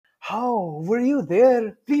How were you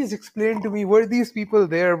there? Please explain to me. Were these people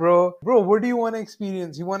there, bro? Bro, what do you want to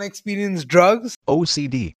experience? You want to experience drugs?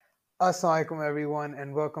 OCD. Assalamualaikum, everyone,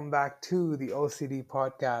 and welcome back to the OCD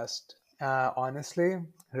Podcast. Honestly,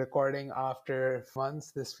 recording after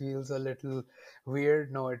months, this feels a little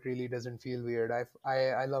weird. No, it really doesn't feel weird.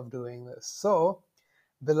 I love doing this. So,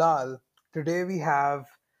 Bilal, today we have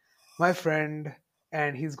my friend,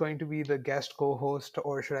 and he's going to be the guest co-host,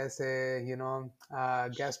 or should I say,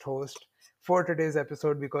 guest host for today's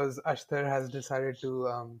episode because Ashtar has decided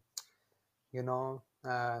to,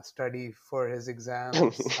 study for his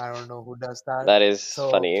exams. I don't know who does that. That is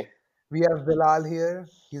So funny. we have Bilal here.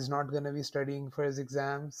 He's not going to be studying for his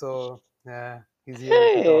exam, so he's here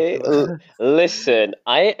to talk Hey, to us. listen,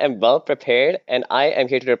 I am well prepared and I am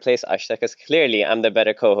here to replace Ashtar because clearly I'm the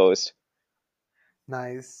better co host.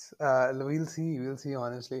 Nice. We'll see. We'll see,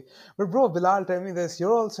 honestly. But bro, Bilal, tell me this.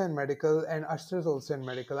 You're also in medical, and Ashtar's also in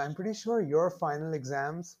medical. I'm pretty sure your final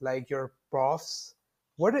exams, like your profs,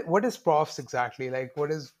 what is profs exactly? Like, what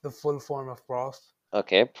is the full form of prof?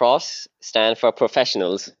 Okay, PROS stand for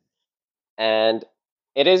professionals, and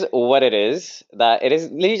it is what it is that it is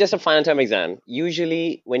literally just a final term exam.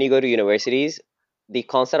 Usually, when you go to universities, the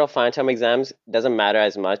concept of final term exams doesn't matter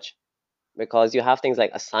as much because you have things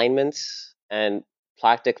like assignments and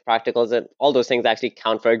practicals and all those things actually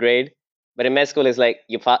count for a grade. But in med school, it's like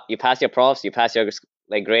you pass your profs, you pass your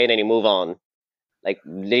like grade, and you move on. Like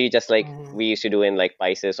literally just like Mhm. we used to do in like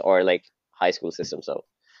PICES or like high school system. So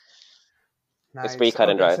it's pretty Nice. cut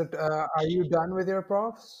and Okay, dry. so are you done with your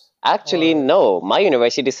profs? Actually, Or no. My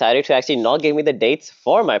university decided to actually not give me the dates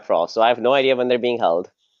for my profs, so I have no idea when they're being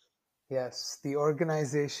held. yes, the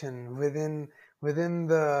organization within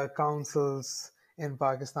the councils in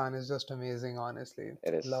Pakistan is just amazing, honestly.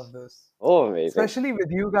 It Love is this. oh amazing. Especially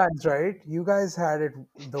with you guys, right? You guys had it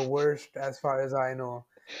the worst as far as I know.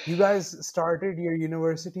 You guys started your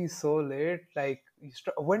university so late. Like,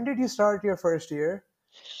 when did you start your first year?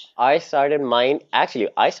 I started mine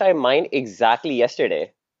exactly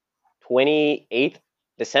yesterday, 28th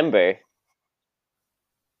December.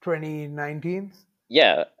 2019?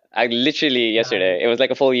 Yeah, I literally Nice. yesterday. It was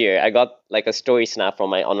like a full year. I got like a story snap from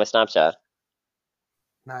my on my Snapchat.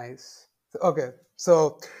 Nice. Okay,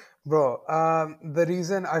 so, bro, the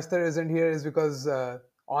reason Ashtar isn't here is because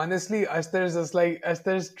honestly,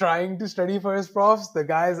 Ashtar's trying to study for his profs. The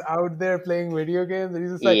guy's out there playing video games. And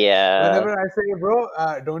he's just like, Yeah. whenever I say, bro,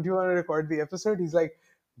 don't you want to record the episode? He's like,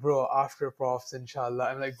 bro, after profs, inshallah.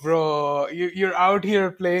 I'm like, bro, you're out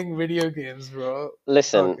here playing video games, bro.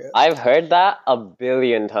 Listen, Okay. I've heard that a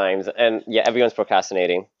billion times, and yeah, everyone's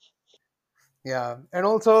procrastinating. Yeah, and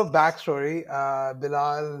also backstory.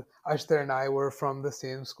 Bilal, Ashtar, and I were from the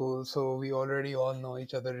same school, so we already all know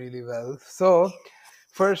each other really well. So,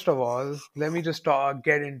 first of all, let me just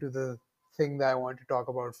get into the thing that I want to talk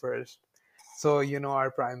about first. So,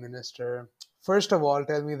 our Prime Minister. First of all,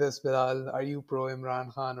 tell me this, Bilal. Are you pro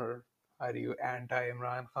Imran Khan or are you anti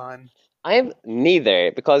Imran Khan? I am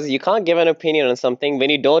neither because you can't give an opinion on something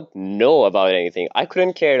when you don't know about anything. I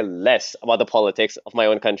couldn't care less about the politics of my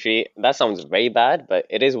own country. That sounds very bad, but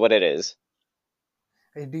it is what it is.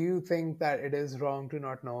 Do you think that it is wrong to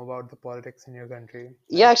not know about the politics in your country?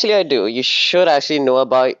 Yeah, Like, actually, I do. You should actually know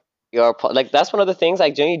about like that's one of the things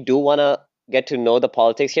I genuinely do want to get to know the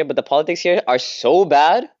politics here, but the politics here are so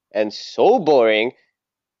bad and so boring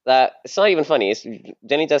that it's not even funny. It's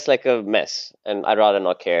generally just like a mess, and I'd rather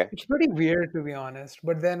not care. it's pretty weird, to be honest.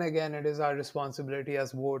 But then again, it is our responsibility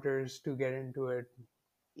as voters to get into it, as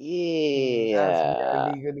we are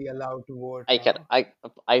Yeah, legally allowed to vote I can. now.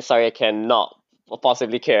 I sorry, I cannot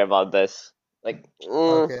possibly care about this. Like,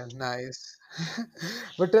 Okay, nice.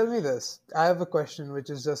 But tell me this. I have a question which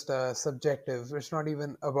is just subjective. It's not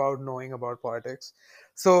even about knowing about politics.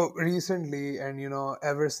 So recently, and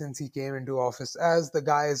ever since he came into office, as the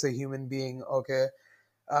guy is a human being, okay,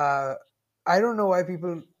 uh, I don't know why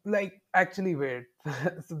people like actually wait.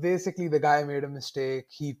 So basically, the guy made a mistake.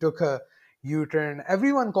 He took a U-turn.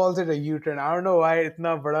 Everyone calls it a U-turn. I don't know why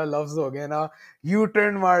इतना बड़ा लफ्ज हो गया ना.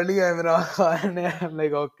 U-turn मार लिया इमरान खान ने. I'm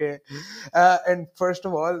like okay. And first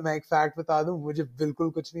of all, मैं एक fact बता दूं. मुझे बिल्कुल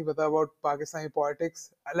कुछ नहीं पता about Pakistani politics.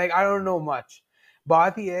 Like I don't know much.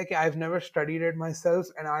 बात ये है कि I've never studied it myself,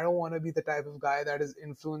 and I don't want to be the type of guy that is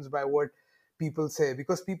influenced by what people say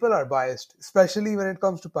because people are biased, especially when it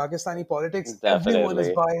comes to Pakistani politics. Everyone is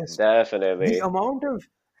definitely, biased. The definitely. amount of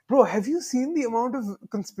bro, have you seen the amount of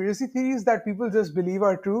conspiracy theories that people just believe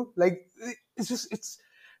are true? Like it's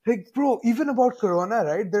like bro, even about Corona,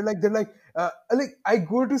 right? They're like I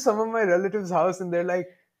go to some of my relatives' house and they're like,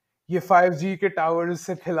 ये 5G के towers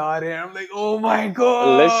से फैला रहे हैं. I'm like, oh my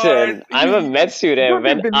god! Listen, I'm a med student. Bro,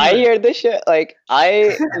 they When believe I it. hear this shit, like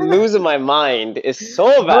I lose my mind. It's so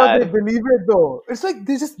Bro, they bad. believe it though. It's like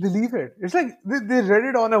they just believe it. It's like they read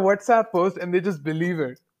it on a WhatsApp post and they just believe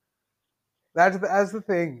it. That's the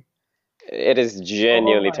thing. It is Oh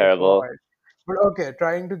genuinely my terrible. god. But okay,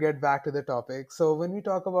 trying to get back to the topic. So when we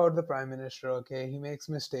talk about the prime minister, okay, he makes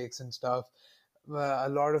mistakes and stuff. A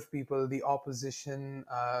lot of people, the opposition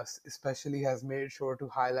especially, has made sure to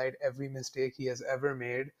highlight every mistake he has ever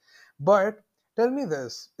made. But tell me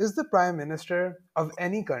this: is the prime minister of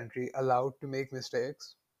any country allowed to make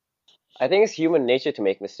mistakes? I think it's human nature to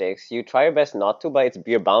make mistakes. You try your best not to, but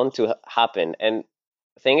you're bound to happen. And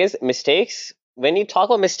the thing is, mistakes. When you talk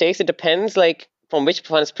about mistakes, it depends like from which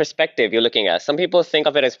one's perspective you're looking at. Some people think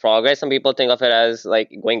of it as progress. Some people think of it as like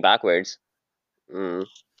going backwards. Mm.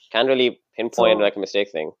 Can't really pinpoint So like a mistake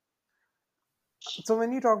thing. so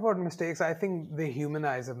when you talk about mistakes, I think they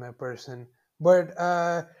humanize a person. But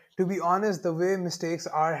to be honest, the way mistakes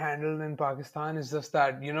are handled in Pakistan is just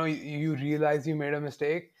that you realize you made a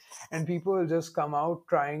mistake, and people will just come out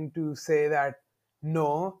trying to say that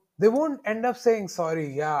no, they won't end up saying sorry.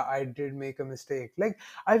 Yeah, I did make a mistake. Like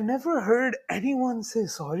I've never heard anyone say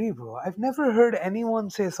sorry, bro. I've never heard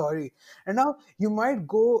anyone say sorry. And now you might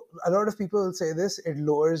go. A lot of people will say this. It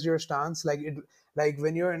lowers your stance. Like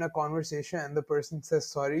when you're in a conversation and the person says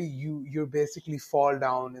sorry, you basically fall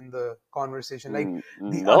down in the conversation, like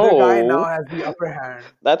the other guy now No, has the upper hand.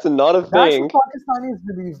 that's not a That's what thing. Pakistanis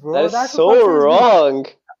believe, That bro. is That's what so Pakistanis believe. wrong.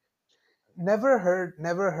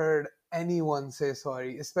 Never heard anyone say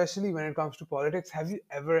sorry, especially when it comes to politics. Have you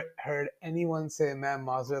ever heard anyone say मैं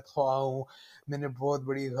माजरत ख्वाह हूँ, मैंने बहुत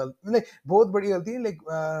बड़ी गलती, like बहुत बड़ी गलती है, like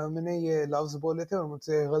मैंने ये लफ्ज बोले थे और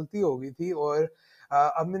मुझसे गलती हो गई थी और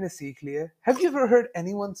अब मैंने सीख लिया. Have you ever heard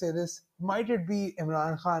anyone say this? Might it be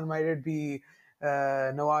Imran Khan, might it be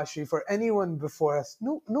Nawaz Sharif, or anyone before us?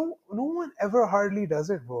 No one ever hardly does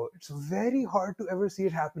it, bro. It's very hard to ever see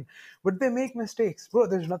it happen. But they make mistakes, bro.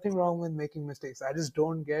 There's nothing wrong with making mistakes. I just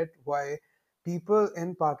don't get why people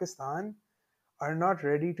in Pakistan are not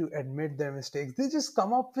ready to admit their mistakes. They just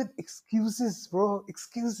come up with excuses, bro.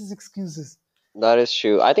 Excuses. That is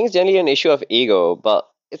true. I think it's generally an issue of ego, but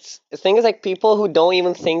it's the thing is like people who don't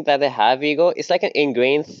even think that they have ego, it's like an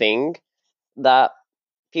ingrained thing that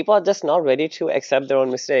people are just not ready to accept their own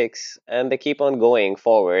mistakes and they keep on going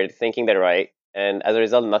forward thinking they're right. And as a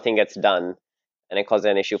result, nothing gets done and it causes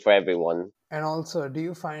an issue for everyone. And also, do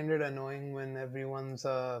you find it annoying when everyone's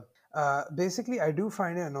basically, I do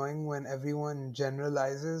find it annoying when everyone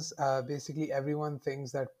generalizes. Basically, everyone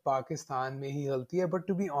thinks that Pakistan may he healthy hai. But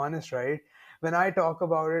to be honest, right, when I talk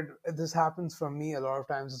about it, this happens from me a lot of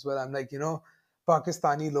times as well. I'm like,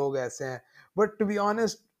 Pakistani log aise hain. But to be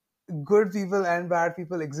honest, good people and bad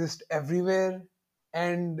people exist everywhere.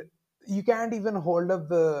 And you can't even hold up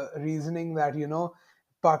the reasoning that,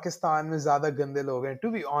 Pakistan mein zyada gande log hain.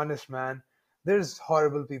 To be honest, man, there's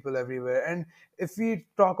horrible people everywhere. And if we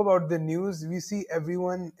talk about the news, we see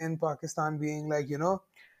everyone in Pakistan being like,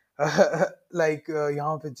 like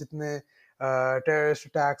यहाँ पे जितने terrorist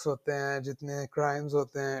attacks होते हैं, जितने crimes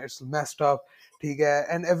होते हैं, it's messed up, ठीक है?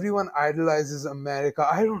 And everyone idolizes America.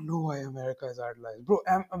 I don't know why America is idolized, bro.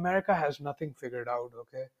 America has nothing figured out,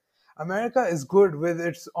 okay? America is good with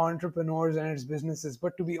its entrepreneurs and its businesses,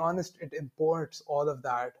 but to be honest, it imports all of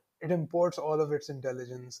that. It imports all of its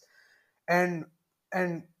intelligence, and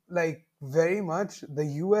and like very much the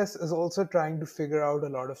US is also trying to figure out a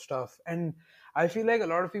lot of stuff. And I feel like a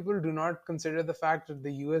lot of people do not consider the fact that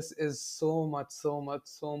the US is so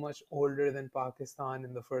much older than Pakistan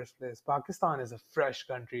in the first place. Pakistan is a fresh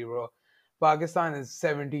country, bro. Pakistan is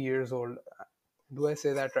 70 years old. Do I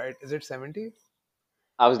say that right? Is it 70?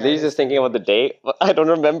 I was Yeah, it literally is just thinking about 70. the date, but I don't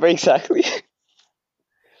remember exactly.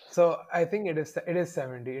 So I think it is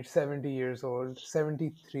 70. It's 70 years old,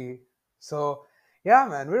 73. So yeah,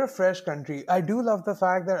 man, we're a fresh country. I do love the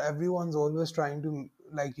fact that everyone's always trying to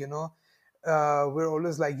like, we're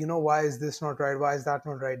always like, why is this not right? Why is that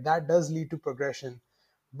not right? That does lead to progression.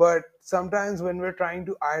 But sometimes when we're trying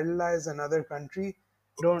to idolize another country,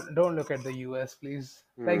 don't look at the US, please.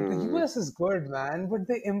 Like the Hmm. US is good, man, but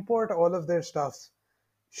they import all of their stuff.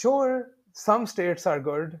 Sure, some states are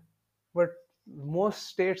good, but most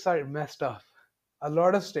states are messed up. A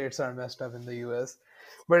lot of states are messed up in the US.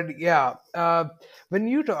 But yeah, bro, when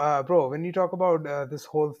you talk about this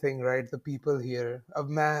whole thing, right? The people here. अब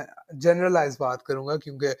मैं generalize बात करूंगा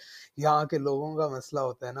क्योंकि यहाँ के लोगों का मसला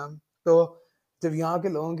होता है ना. तो जब यहाँ के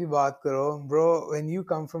लोगों की बात करो, bro, when you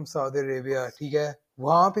come from Saudi Arabia, ठीक है,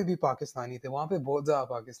 वहाँ पे भी पाकिस्तानी थे, वहाँ पे बहुत ज़्यादा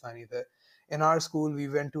पाकिस्तानी थे. in our school, we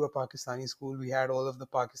went to a Pakistani school. We had all of the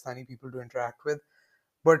Pakistani people to interact with.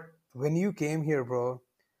 But when you came here, bro,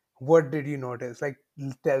 what did you notice? Like,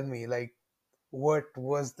 tell me, like, what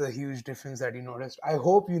was the huge difference that you noticed? I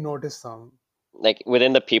hope you noticed some. Like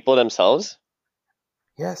within the people themselves.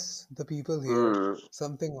 Yes, the people here. Hmm.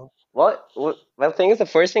 Something. Well, thing is, the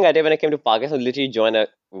first thing I did when I came to Pakistan was literally join a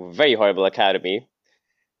very horrible academy,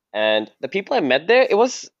 and the people I met there, it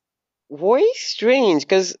was very strange.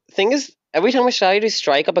 Because thing is, every time I tried to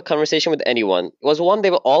strike up a conversation with anyone, it was one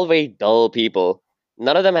they were all very dull people.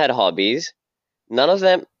 None of them had hobbies. None of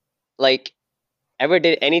them like ever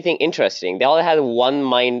did anything interesting. They all had one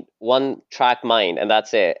mind, one track mind, and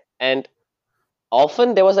that's it. And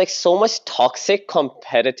often there was like so much toxic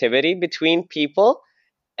competitivity between people,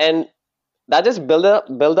 and that just build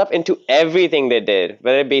up into everything they did,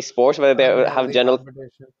 whether it be sports, whether they have Unhealthy general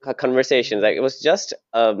competition. conversations. Yeah. Like it was just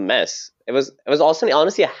a mess. It was also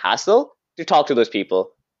honestly a hassle to talk to those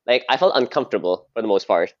people. Like I felt uncomfortable for the most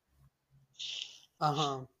part.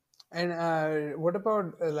 Uh-huh. And what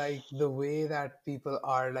about like the way that people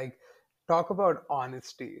are like talk about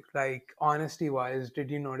honesty. Like honesty wise, did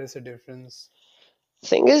you notice a difference?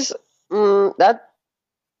 Thing is, that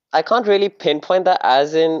I can't really pinpoint that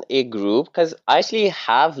as in a group because I actually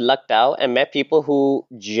have lucked out and met people who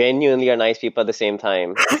genuinely are nice people at the same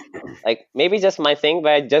time. Like maybe just my thing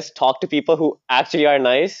where I just talk to people who actually are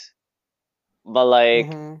nice, but like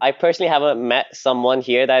Mm-hmm. I personally haven't met someone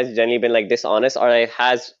here that has generally been like dishonest or like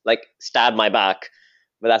has like stabbed my back.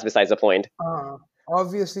 But that's besides the point. Uh,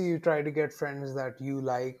 Obviously, you try to get friends that you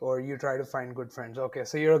like, or you try to find good friends. Okay,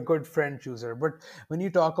 so you're a good friend chooser. But when you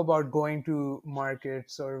talk about going to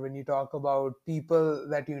markets, or when you talk about people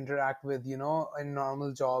that you interact with, in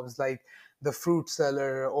normal jobs, like the fruit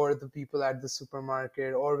seller or the people at the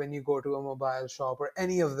supermarket, or when you go to a mobile shop, or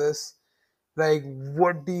any of this, like,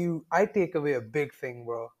 what do you? I take away a big thing,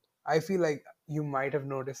 bro. I feel like you might have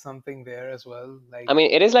noticed something there as well. I Like,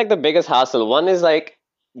 mean, it is like the biggest hassle. One is like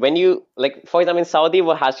when you like, for example, in Saudi,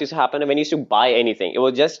 what has used to happen when you used to buy anything, it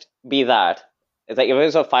will just be that. It's like if it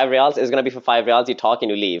was for 5 reals, it's gonna be for 5 reals. You talk and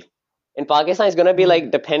you leave. In Pakistan, it's gonna be hmm, like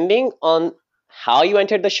depending on how you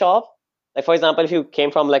entered the shop. Like for example, if you came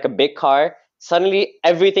from like a big car, suddenly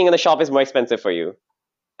everything in the shop is more expensive for you,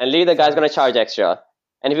 and literally the guy's gonna facts, charge extra.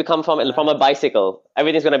 And if you come from a facts. bicycle,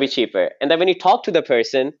 everything's gonna be cheaper. And then when you talk to the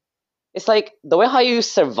person, it's like the way how you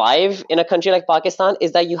survive in a country like Pakistan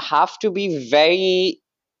is that you have to be very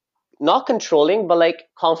not controlling, but like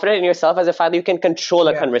confident in yourself as a fact that you can control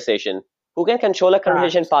a Yes, conversation. Who can control a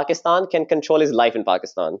conversation in facts. Pakistan can control his life in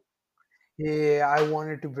Pakistan. Yeah, I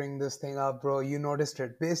wanted to bring this thing up, bro. You noticed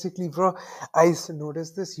it. Basically, bro,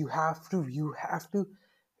 noticed this. You have to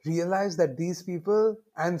realize that these people,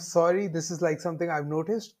 I'm sorry, this is like something I've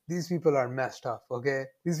noticed. These people are messed up, okay?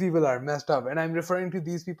 These people are messed up. And I'm referring to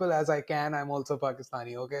these people as I can. I'm also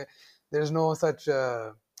Pakistani, okay? There's no such,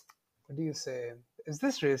 what do you say? Is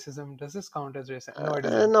this racism? Does this count as racism? No, it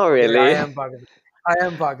isn't. Not Okay, really. I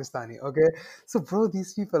am Pakistani. Okay, so bro,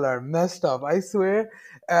 these people are messed up. I swear.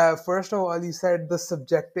 First of all, you said the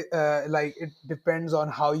subject, like it depends on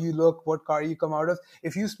how you look, what car you come out of.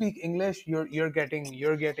 If you speak English, you're getting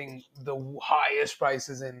the highest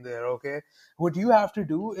prices in there. Okay, what you have to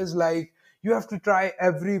do is like you have to try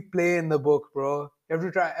every play in the book, bro. You have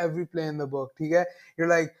to try every play in the book. Okay, you're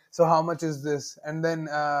like, so how much is this? And then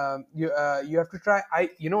you have to try.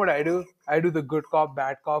 You know what I do? I do the good cop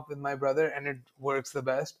bad cop with my brother, and it works the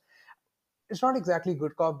best. It's not exactly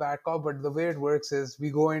good cop bad cop, but the way it works is we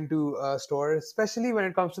go into a store, especially when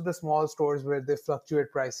it comes to the small stores where they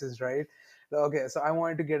fluctuate prices, right? Okay, so I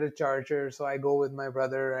wanted to get a charger, so I go with my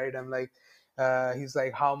brother, right? I'm like, he's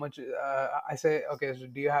like, how much? I say, okay, so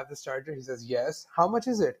do you have this charger? He says yes. How much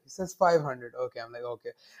is it? He says 500. Okay, I'm like,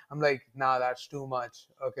 okay. I'm like, nah, that's too much.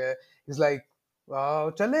 Okay. He's like,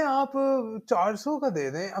 चले आप 400 का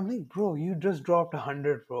दे दें. I'm like, bro, you just dropped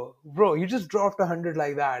 100, bro, you just dropped 100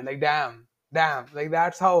 like that. Like, damn, like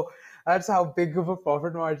that's how big of a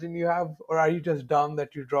profit margin you have. Or are you just dumb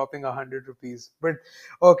that you're dropping 100 rupees? But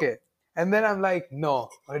okay. And then I'm like, no.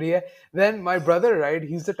 But yeah, then my brother, right,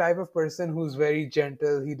 he's the type of person who's very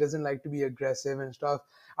gentle. He doesn't like to be aggressive and stuff.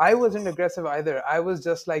 I wasn't aggressive either. I was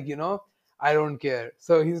just like, I don't care.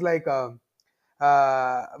 So he's like,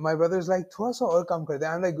 my brother's like, थोड़ा सा और कम कर दे.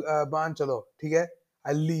 I'm like, मान चलो, ठीक है?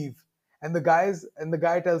 I leave. And the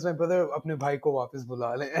guy tells my brother, अपने भाई को वापस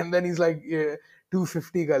बुला ले. And then he's like, yeah,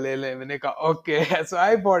 250 का ले ले. मैंने कहा, okay. So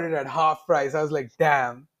I bought it at half price. I was like,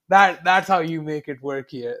 damn. That's how you make it work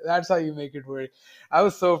here. That's how you make it work. I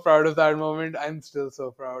was so proud of that moment. I'm still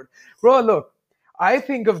so proud. Bro, look, I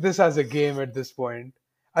think of this as a game at this point.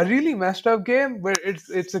 a really messed up game, but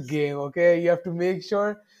it's a game. Okay, you have to make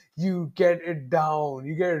sure you get it down.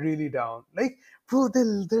 You get it really down. Like, bro,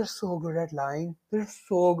 they're so good at lying. They're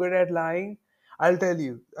so good at lying. I'll tell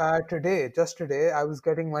you. Just today, I was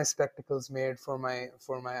getting my spectacles made for my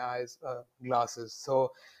eyes glasses.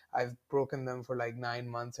 So I've broken them for like 9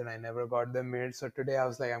 months, and I never got them made. So today, I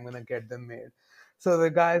was like, I'm gonna get them made. So the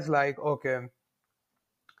guy's like, okay.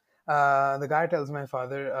 The guy tells my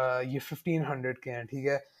father, "You 1500 can't." He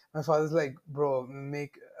get my father's like, "Bro,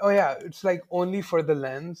 make oh yeah, it's like only for the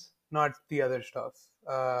lens, not the other stuff."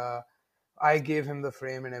 I gave him the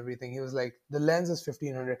frame and everything. He was like, "The lens is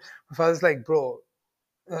 1500." My father's like, "Bro,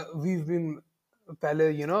 we've been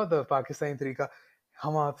पहले the Pakistani तरीका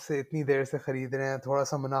हम आपसे इतनी देर से खरीद रहे हैं थोड़ा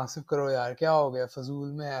सा मुनासिब करो यार क्या हो गया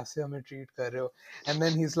फजूल में ऐसे हमें ट्रीट कर रहे हो and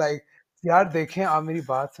then he is like यार देखें आप मेरी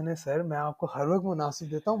बात सुने सर मैं आपको हर वक्त मुनासिब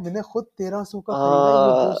देता हूँ मैंने खुद 1300 का खरीदा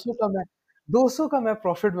ये Uh, 200 का मैं 200 का मैं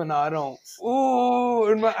प्रॉफिट बना रहा हूँ oh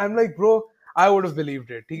I am like bro I would have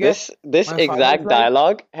believed it ठीक है this my father is exact like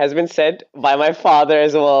dialogue has been said by my father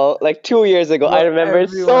as well, like 2 years ago. bro I remember it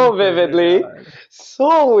everyone so says it vividly. yaar So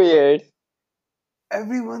weird.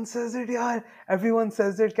 everyone says it यार everyone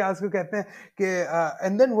says it क्या उसको कहते हैं कि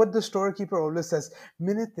and then what the storekeeper always says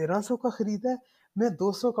मैंने 1300 का खरीदा है मैं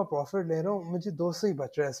 200 का प्रॉफिट ले रहा हूँ मुझे 200 ही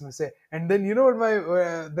बच रहा है इसमें से and then you know what my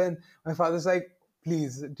then my father's like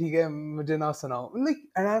please ठीक है मुझे ना सुनाओ like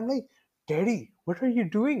and I'm like daddy what are you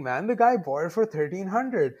doing man the guy bought it for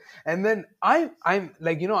 1300 and then I'm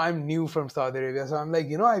like I'm new from Saudi Arabia so I'm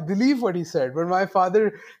like I believe what he said but my father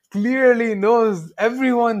clearly knows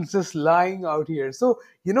everyone's just lying out here. So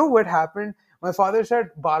you know what happened? My father said,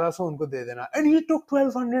 "1200 unko de dena," and he took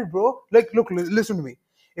 1200, bro. Like, look, listen to me.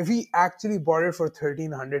 If he actually bought it for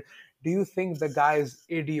 1300, do you think the guy is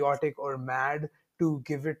idiotic or mad to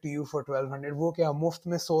give it to you for 1200? वो क्या मुफ्त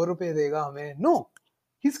में 100 रुपए देगा हमें? No,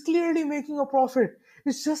 he's clearly making a profit.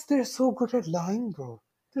 It's just they're so good at lying, bro.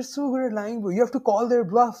 They're so good at lying, bro. You have to call their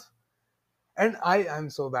bluff. And I'm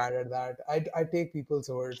so bad at that. I take people's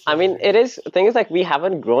word I for it, mean, it yeah. is. The thing is, like, we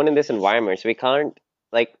haven't grown in this environment, so we can't.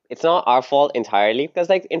 Like, it's not our fault entirely because,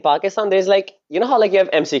 like, in Pakistan, there's like, you know how like you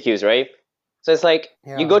have MCQs, right? So it's like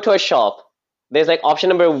you Yeah. go to a shop. There's like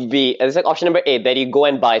option number B. There's like option number A that you go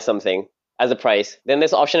and buy something as a price. Then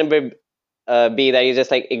there's option number B that you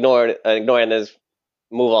just like ignore and just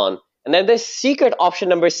move on. And then there's secret option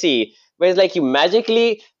number C, where it's like you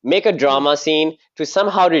magically make a drama scene to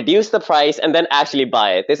somehow reduce the price and then actually buy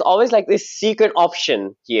it. There's always like this secret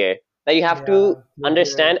option here that you have to Yeah, legit,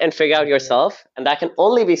 understand and figure out legit. yourself, and that can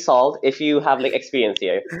only be solved if you have like experience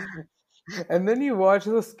here. And then you watch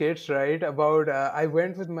those skits, right? About I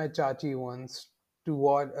went with my chachi once to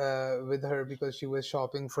watch with her because she was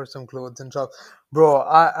shopping for some clothes and stuff. Bro,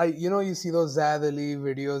 I you see those Zad Ali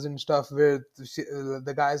videos and stuff where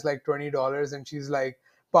the guy's like $20 and she's like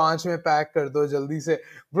पांच में pack कर दो जल्दी से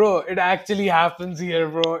bro it actually happens here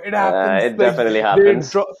bro it happens It like definitely they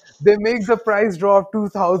happens. drop they make the price drop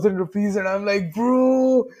 2000 rupees and I'm like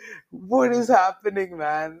bro what is happening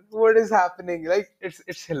man what is happening like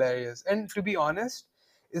it's hilarious and to be honest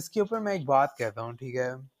इसके ऊपर मैं एक बात कहता हूँ ठीक है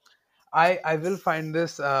I will find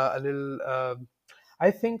this a little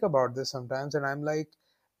I think about this sometimes and I'm like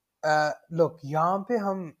look यहाँ पे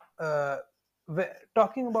हम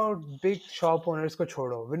talking about big shop owners को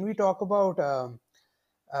छोड़ो when we talk about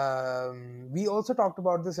we also talked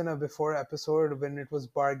about this in a before episode when it was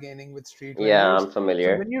bargaining with street Yeah, vendors. I'm So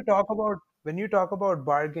familiar. when you talk about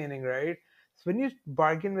bargaining, right? So when you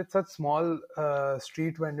bargain with such small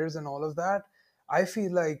street vendors and all of that, I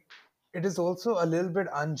feel like it is also a little bit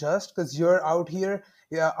unjust because you're out here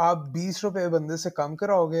या आप 20 रुपए बंदे से कम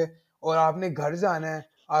कराओगे और आपने घर जाना है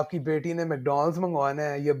आपकी बेटी ने मैकडॉनल्ड्स मंगवाना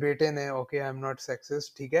है या बेटे ने okay I am not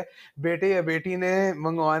sexist ठीक है बेटे या बेटी ने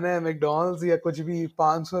मंगवाना है मैकडॉनल्ड्स या कुछ भी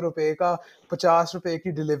 500 रुपए का 50 रुपए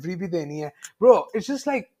की डिलीवरी भी देनी है bro it's just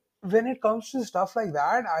like when it comes to stuff like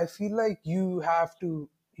that I feel like you have to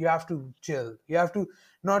chill you have to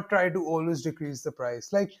not try to always decrease the price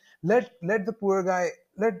like let the poor guy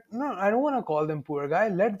let no I don't want to call them poor guy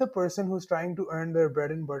let the person who's trying to earn their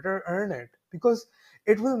bread and butter earn it because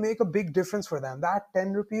it will make a big difference for them. That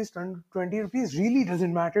 10 rupees, 20 rupees really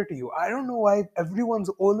doesn't matter to you. I don't know why everyone's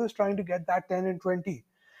always trying to get that 10 and 20.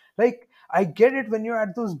 Like, I get it when you're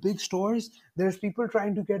at those big stores, there's people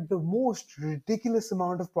trying to get the most ridiculous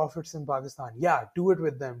amount of profits in Pakistan. Yeah, do it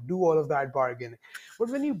with them, do all of that bargaining. But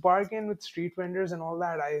when you bargain with street vendors and all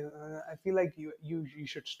that, I feel like you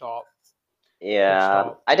should stop. Should Yeah,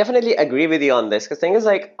 stop. I definitely agree with you on this. Because thing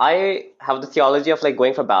is, like, I have the theology of like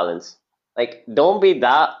going for balance. Like, don't be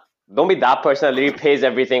that person that literally pays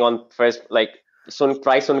everything on first. Like,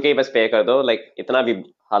 price सुन के ही बस पे कर दो, like इतना भी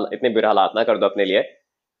इतने बुरे हालात ना कर दो अपने लिए।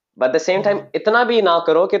 But at the same time hmm इतना भी ना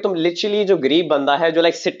करो कि तुम लिटरली जो गरीब बंदा है जो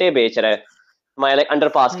लाइक सिट्टे बेच रहा है तुम्हारे लाइक अंडर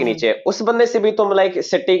पास के हम्म नीचे, उस बंदे से भी तुम लाइक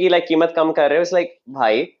सिट्टे की लाइक कीमत कम कर रहे हो। इट्स लाइक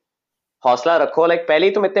भाई हौसला रखो, लाइक पहले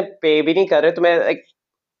ही तुम इतने पे भी नहीं कर रहे, तुम्हें like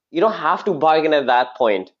you don't have to bargain at that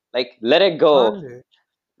point, like let it go, हाँ जी।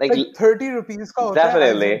 लाइक लाइक 30 रुपीज का होता है।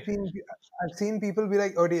 Definitely. I've seen people be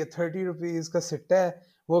like, और ये 30 रुपीज का सिट्टा है,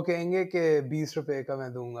 वो कहेंगे कि 20 रुपए का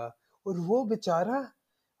मैं दूंगा। और वो बेचारा,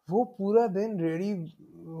 वो पूरा दिन रेडी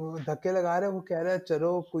धक्के लगा रहा है, वो कह रहा है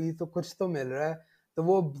चलो कोई तो कुछ तो मिल रहा है, तो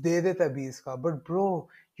वो दे देता है 20 का। But bro,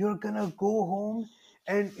 you're gonna go home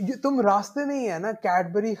and तुम रास्ते में ही है ना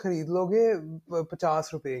कैडबरी खरीद लोगे 50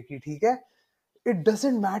 रुपए की, ठीक है? It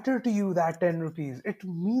doesn't matter to you that 10 rupees. It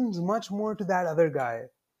means much more to that other guy.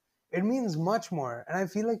 It means much more. And I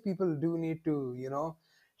feel like people do need to,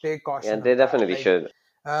 take Yeah, caution they of that. definitely Like, should.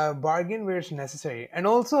 bargain where it's necessary. And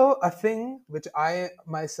also, a thing which I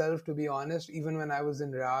myself, to be honest, even when I was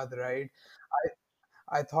in Riyadh, right,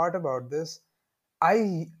 I thought about this.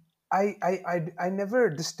 I I never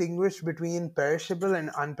distinguish between perishable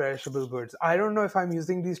and unperishable goods. I don't know if I'm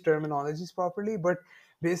using these terminologies properly, but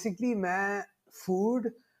basically मैं food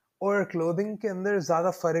और clothing के अंदर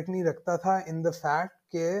ज़्यादा फर्क नहीं रखता था, in the fact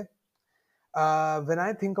कि when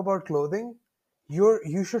I think about clothing,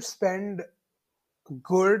 you should spend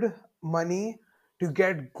good money to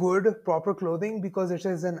get good proper clothing because it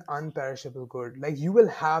is an unperishable good. Like, you will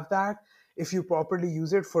have that if you properly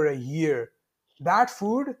use it for a year. That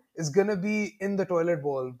food is gonna be in the toilet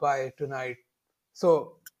bowl by tonight.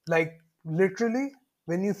 So, like, literally,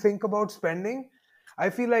 when you think about spending, I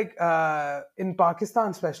feel like in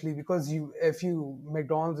Pakistan, especially because if you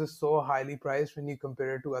McDonald's is so highly priced when you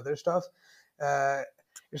compare it to other stuff. Uh,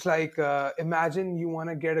 it's like, imagine you want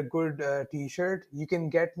to get a good T-shirt. You can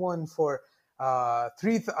get one for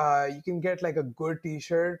three. You can get like a good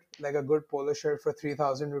T-shirt, like a good polo shirt for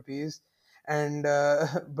 3,000 rupees. And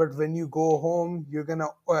but when you go home, you're gonna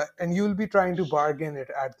and you'll be trying to bargain it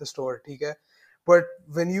at the store, okay? But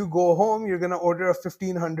when you go home, you're gonna order a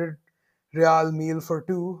 1,500 real meal for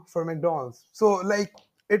two for McDonald's. So like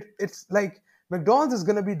it's like McDonald's is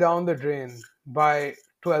gonna be down the drain by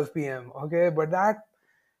 12 p.m. Okay, but that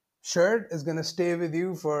shirt is gonna stay with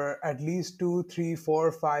you for at least 2, 3,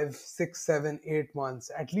 4, 5, 6, 7, 8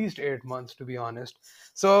 months, at least 8 months, to be honest.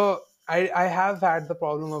 So I have had the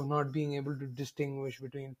problem of not being able to distinguish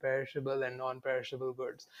between perishable and non-perishable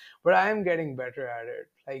goods, but I am getting better at it.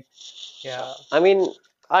 Like, yeah. I mean,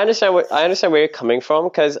 I understand where you're coming from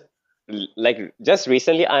because, like, just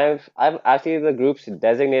recently, I've actually the group's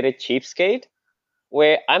designated cheapskate,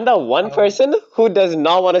 where I'm the one Um, person who does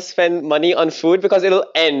not want to spend money on food because it'll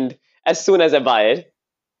end as soon as I buy it.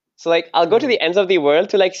 So like, I'll go to hmm. the ends of the world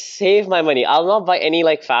to like save my money. I'll not buy any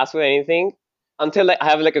like fast food or anything until like I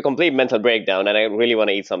have like a complete mental breakdown and I really want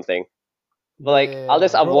to eat something. But like, I'll Yeah,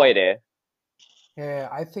 just avoid bro. it. Yeah,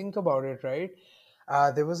 I think about it, right?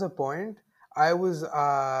 There was a point I was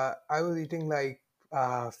eating like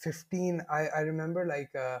 15. I remember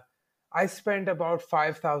like I spent about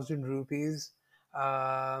 5,000 rupees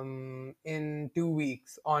in 2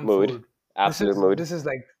 weeks on Mood, food. This absolute is mood. this is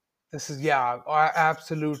like this is yeah,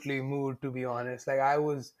 absolutely mood, to be honest. Like, I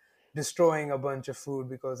was destroying a bunch of food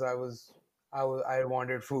because I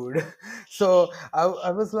wanted food. So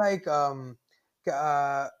I was like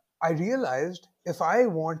I realized if I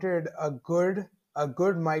wanted a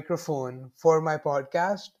good microphone for my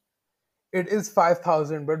podcast, it is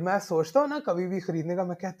 5,000. But मैं सोचता हूँ ना कभी भी खरीदने का,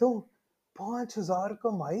 मैं कहता हूँ 5,000 का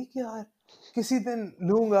माइक यार, किसी दिन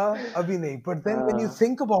लूंगा, अभी नहीं. But then when you Uh,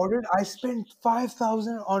 think about it, I spent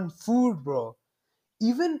 5,000 on food, bro.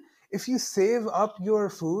 Even if you save up your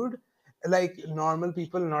food, like normal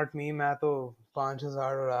people, not me, मैं तो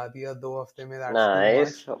 5,000 उड़ा दिया 2 हफ्ते में. That's too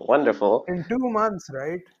nice, much. wonderful. In 2 months,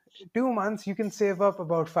 right? 2 months, you can save up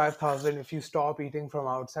about 5,000 if you stop eating from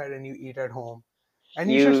outside and you eat at home.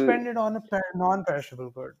 And you should You spend it on a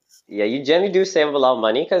non-perishable good. Yeah, you generally do save a lot of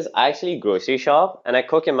money because I actually grocery shop and I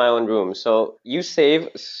cook in my own room. So you save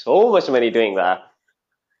so much money doing that.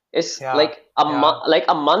 It's Yeah, like yeah. like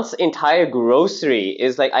a month's entire grocery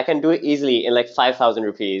is like I can do it easily in like 5,000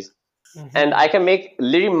 rupees. And I Hmm. can make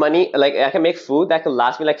literally money, like I can make food that could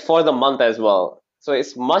last me like for the month as well. So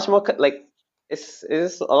it's much more like it's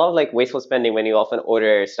a lot of like wasteful spending when you often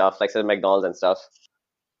order stuff like say McDonald's and stuff.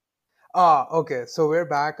 Okay. So we're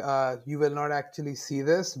back. You will not actually see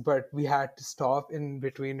this, but we had to stop in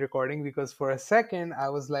between recording because for a second I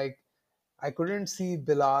was like, I couldn't see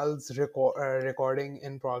Bilal's recording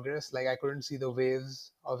in progress. Like I couldn't see the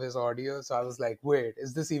waves of his audio. So I was like, wait,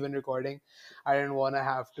 is this even recording? I didn't want to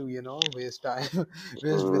have to, waste time,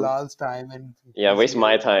 waste Mm. Bilal's time and Yeah, waste see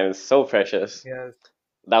my it. time. It's so precious. Yes.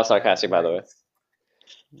 That was Yeah. sarcastic, by the way. Nice.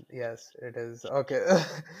 Yes, it is. Okay.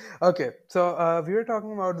 Okay. So we were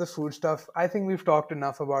talking about the food stuff. I think we've talked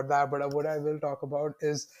enough about that. But what I will talk about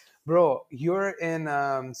is, bro, you're in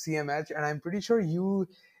CMH, and I'm pretty sure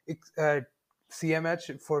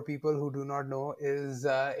CMH, for people who do not know, is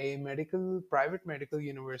a private medical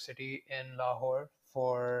university in Lahore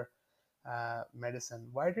for medicine.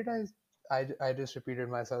 Why did I just repeated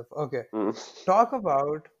myself. Okay. Mm. Talk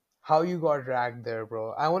about how you got ragged there,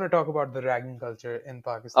 bro. I want to talk about the ragging culture in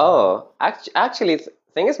Pakistan. Oh, actually,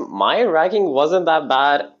 thing is, my ranking wasn't that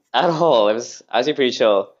bad at all. It was actually pretty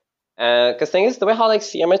chill. Because thing is, the way how like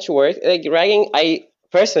CMH works, like ragging, I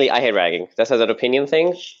hate ragging. That's as an opinion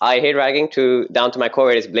thing. I hate ragging to down to my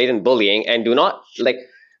core. It is blatant bullying, and do not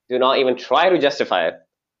even try to justify it.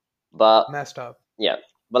 But Messed up. yeah,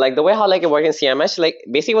 but like the way how like it works in CMH, like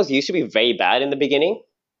basically it was used to be very bad in the beginning,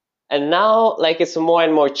 and now like it's more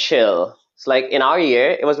and more chill. So like in our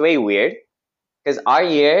year, it was very weird because our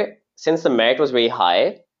year, since the merit was very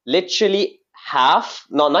high, literally half,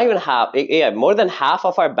 no, not even half, yeah, more than half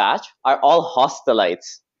of our batch are all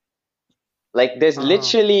hostelites. Like there's Uh-huh.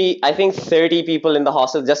 literally, I think 30 people in the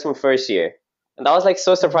hostel just from first year. And that was like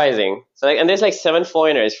so Uh-huh. surprising. So like, and there's like 7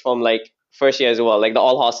 foreigners from like first year as well, like the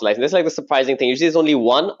all hostelites. And this is like the surprising thing. Usually there's only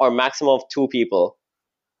one or maximum of 2 people.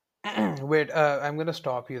 Wait, I'm gonna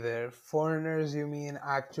stop you there. Foreigners, you mean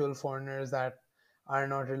actual foreigners that are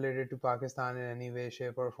not related to Pakistan in any way,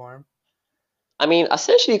 shape, or form? I mean,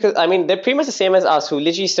 essentially, because I mean, they're pretty much the same as us who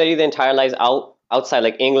literally study their entire lives outside,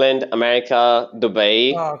 like England, America,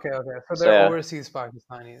 Dubai. Oh, okay, okay. So So they're yeah. overseas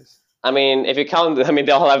Pakistanis. I mean, if you count, I mean,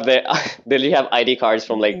 they all have they literally have ID cards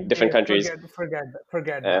from like different Yeah, countries.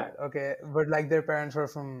 forget Yeah, that. Okay, but like their parents were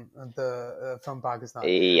from Pakistan,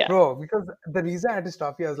 yeah. bro. Because the reason I had to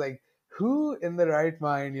stop you, I was like, who in the right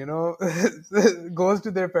mind, goes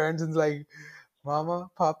to their parents and is like, Mama,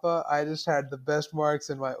 Papa, I just had the best marks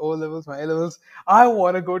in my O levels, my A levels. I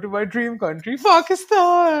want to go to my dream country,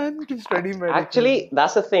 Pakistan, to study Actually, medicine.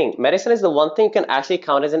 that's the thing. Medicine is the one thing you can actually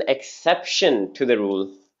count as an exception to the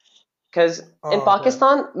rule. Because in Oh, okay.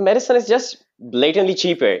 Pakistan, medicine is just blatantly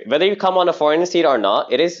cheaper. Whether you come on a foreign seat or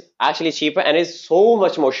not, it is actually cheaper and is so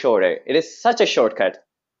much more shorter. It is such a shortcut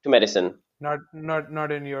to medicine.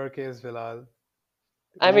 Not in your case, Bilal.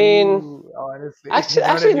 I mean, Ooh, honestly, actually,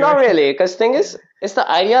 not actually, in not your case. really. Because thing is, it's the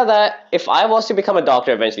idea that if I was to become a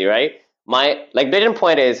doctor eventually, right? My like blatant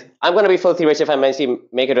point is, I'm gonna be filthy rich if I eventually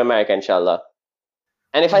make it to America, inshallah.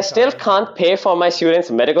 And if I still Inshallah, can't inshallah. pay for my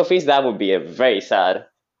students' medical fees, that would be a very sad.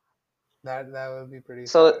 That will be pretty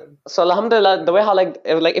So, sad. so Alhamdulillah, the way Yeah. how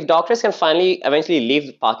like if doctors can finally eventually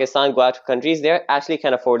leave Pakistan, go out to countries, they actually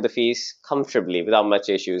can afford the fees comfortably without much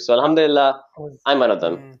issues. So I, Alhamdulillah, I was I'm one of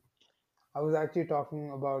them. mm, I was actually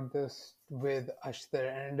talking about this with Ashtar,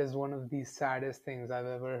 and it is one of the saddest things I've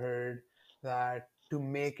ever heard. That to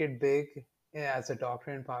make it big, as a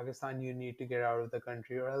doctor in Pakistan, you need to get out of the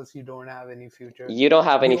country, or else you don't have any future. You don't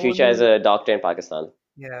have The any future as only a doctor in Pakistan.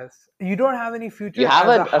 Yes, you don't have any You future have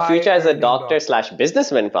as a a high future as a earning doctor doctor. slash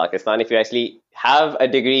businessman in Pakistan if you actually have a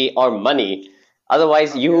degree or money.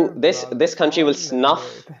 Otherwise, Okay, you Bilal, this come country will on, snuff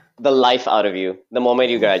elaborate. the life out of you the moment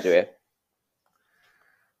you graduate.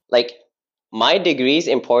 Like my degree's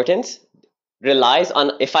importance relies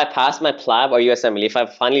on if I pass my PLAB or USMLE, if I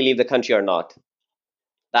finally leave the country or not.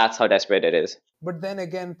 That's how desperate it is. But then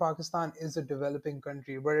again, Pakistan is a developing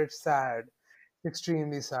country, but it's sad,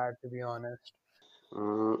 extremely sad to be honest.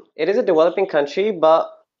 It is a developing country, but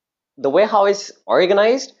the way how it's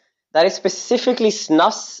organized, that it specifically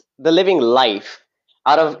snuffs the living life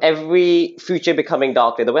out of every future becoming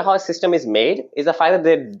doctor. The way how a system is made is the fact that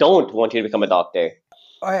they don't want you to become a doctor.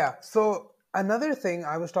 Oh yeah. So another thing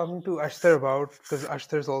I was talking to Ashtar about, because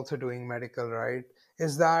Ashtar's also doing medical, right?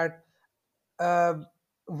 Is that uh,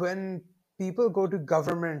 when people go to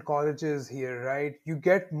government colleges here, right, you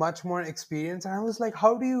get much more experience. And I was like,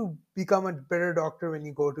 how do you become a better doctor when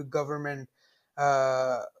you go to government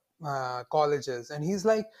uh, colleges? And he's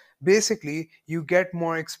like, basically, you get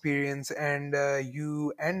more experience and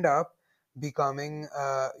you end up becoming,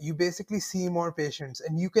 you basically see more patients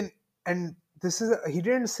and you can, and this is, he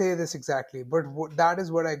didn't say this exactly, but that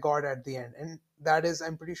is what I got at the end. And that is,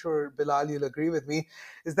 I'm pretty sure, Bilal, you'll agree with me,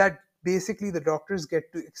 is that basically the doctors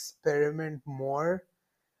get to experiment more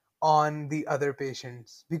on the other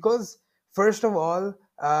patients because first of all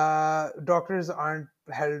doctors aren't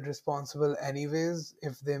held responsible anyways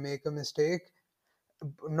if they make a mistake,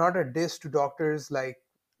 not a diss to doctors, like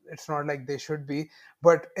it's not like they should be,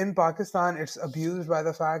 but in Pakistan it's abused by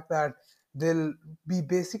the fact that they'll be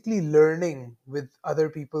basically learning with other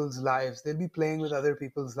people's lives, they'll be playing with other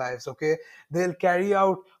people's lives. Okay, they'll carry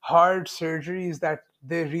out hard surgeries that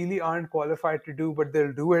they really aren't qualified to do, but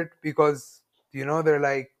they'll do it because they're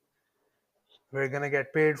like, we're gonna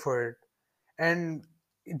get paid for it. And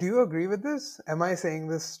do you agree with this? Am I saying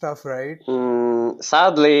this stuff right?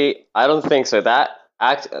 Sadly, I don't think so. That's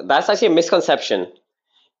actually a misconception.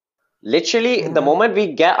 Literally, the Mm-hmm. moment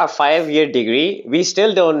we get our 5 year degree, we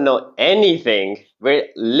still don't know anything. We're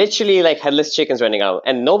literally like headless chickens running out,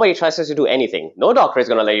 and nobody trusts us to do anything. No doctor is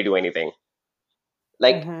gonna let you do anything.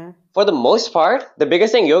 Like, Mm-hmm. for the most part, the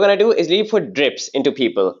biggest thing you're gonna do is literally put drips into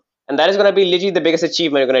people, and that is gonna be literally the biggest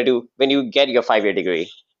achievement you're gonna do when you get your 5 year degree.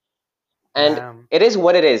 And Damn. it is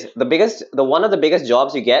what it is. The one of the biggest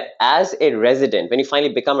jobs you get as a resident when you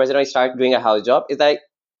finally become resident, you start doing a house job, is like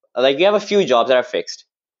you have a few jobs that are fixed.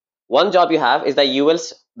 One job you have is that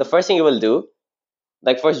the first thing you will do,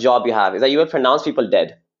 like first job you have, is that you will pronounce people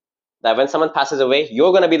dead. That when someone passes away,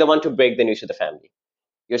 you're going to be the one to break the news to the family.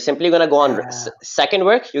 You're simply going to go on Damn. second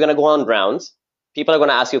work. You're going to go on rounds. People are going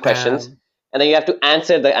to ask you questions, Damn. and then you have to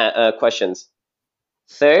answer the questions.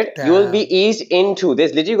 Third, you will be Damn. eased into.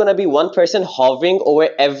 There's literally going to be one person hovering over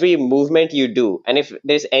every movement you do, and if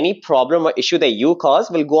there's any problem or issue that you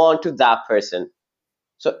cause, will go on to that person.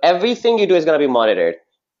 So everything you do is going to be monitored.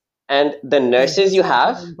 And the Does nurses this you happen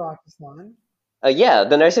have, in Pakistan? yeah,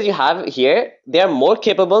 the nurses you have here, they are more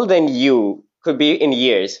capable than you could be in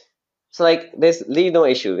years. So like, there's really no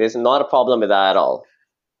issue. There's not a problem with that at all.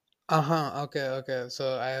 Uh-huh. Okay, okay.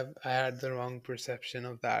 So I had the wrong perception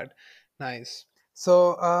of that. Nice.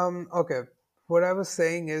 So okay. What I was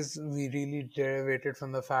saying is we really derivated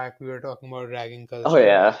from the fact we were talking about ragging Oh culture.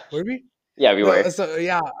 yeah, Were we? yeah, we were. No, so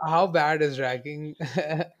yeah, how bad is ragging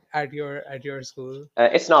at your school?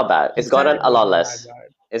 It's not bad. You It's said gotten it a lot wasn't that less. bad.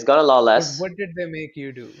 It's gotten a lot But less. what did they make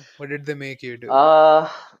you do? What did they make you do? Uh,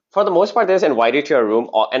 for the most part, they just invite you to your room,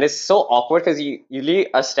 and it's so awkward because you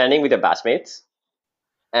usually are standing with your batchmates,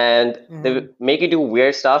 and they Hmm. make you do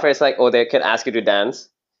weird stuff. Where it's like, oh, they can ask you to dance.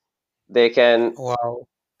 They can Wow.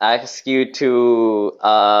 ask you to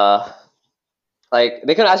like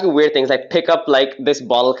they can ask you weird things like pick up like this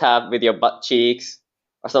bottle cap with your butt cheeks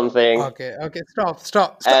or something, Okay, okay, stop,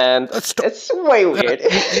 stop, stop, and stop. it's way weird.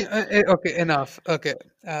 Okay, enough. Okay,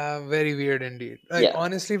 very weird indeed. Like Yeah,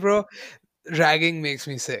 honestly, bro, ragging makes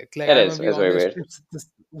me sick. Like it I'm gonna is. be It's very honest, weird. it's the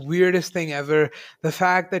weirdest thing ever. The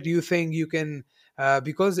fact that you think you can,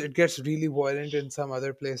 because it gets really violent in some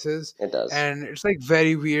other places, It does. and it's like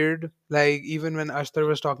very weird. Like even when Ashtar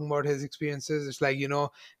was talking about his experiences, it's like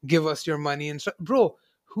give us your money and stuff, bro.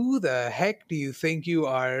 Who the heck do you think you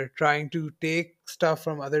are trying to take stuff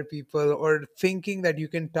from other people or thinking that you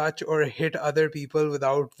can touch or hit other people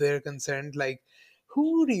without their consent? Like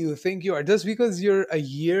who do you think you are just because you're a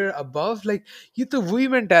year above? Like ये तो वही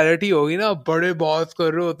mentality होगी ना, बड़े बहुत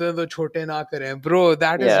कर रहे होते हैं तो छोटे ना करें, bro.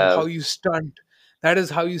 That is Yeah, how you stunt. That is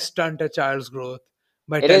how you stunt a child's growth,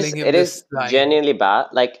 by it is. telling him It this is line. genuinely bad.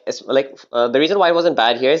 Like it's like the reason why it wasn't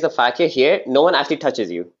bad here is the fact you're here. No one actually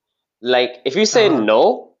touches you. Like if you say Uh-huh.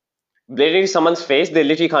 no, literally someone's face, they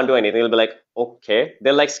literally can't do anything. They'll be like, okay.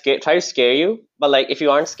 They'll like try to scare you, but like if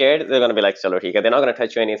you aren't scared, they're gonna be like, chalo, theek hai. They're not gonna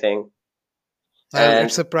touch you anything. It's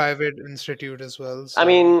And a private institute as well, I so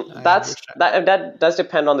mean, I understand. that does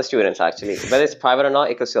depend on the students actually. Whether it's private or not,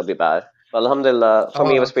 it could still be bad. But alhamdulillah, for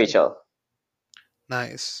me, it Oh, was pretty okay. chill.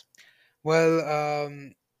 Nice. Well,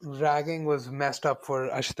 ragging was messed up for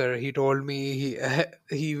Ashtar. He told me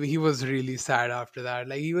he was really sad after that.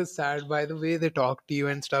 Like he was sad by the way they talk to you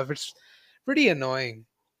and stuff. It's pretty annoying.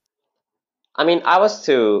 I mean, I was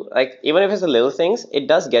too. Like, even if it's the little things, it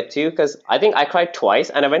does get to you because I think I cried twice,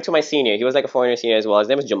 and I went to my senior. He was like a 4 year senior as well. His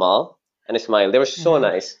name was Jamal and Ismail. They were so Hmm.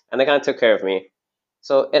 nice, and they kind of took care of me.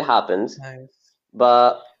 So it happens. Nice.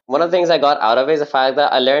 But one of the things I got out of it is the fact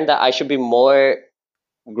that I learned that I should be more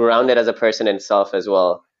grounded as a person in self as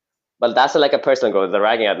well. But that's like a personal growth. The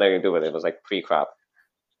ragging had nothing to do with it. It was like pre crap.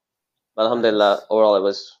 But alhamdulillah, Nice. overall, it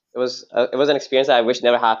was an experience that I wish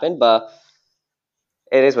never happened. But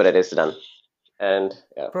it is what it is done. And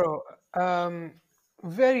yeah, Bro,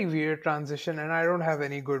 very weird transition, and I don't have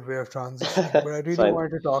any good way of transitioning, but I it's really fine.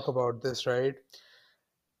 wanted to talk about this, right?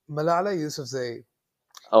 Malala Yousafzai.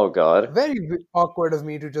 Oh god. Very awkward of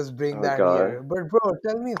me to just bring Oh that god. here. But bro,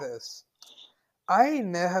 tell me this.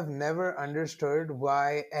 Have never understood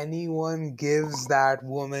why anyone gives that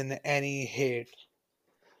woman any hate.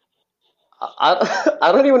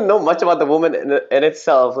 I don't even know much about the woman in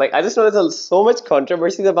itself. Like I just know there's so much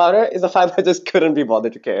controversy about her. Is the fact that I just couldn't be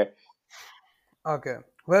bothered to care. Okay.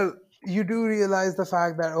 Well, you do realize the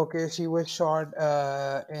fact that okay, she was shot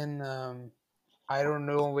in I don't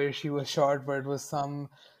know where she was shot, but it was some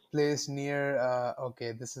place near.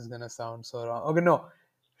 Okay, this is gonna sound so wrong. Okay, no,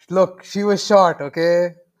 look, she was shot. Okay,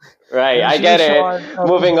 Right, and I she get was shot. it.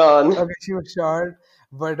 Okay, Moving on. okay, she was shot,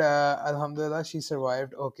 but Alhamdulillah, she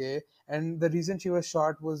survived. Okay, and the reason she was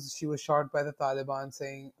shot was she was shot by the Taliban,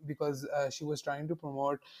 saying because she was trying to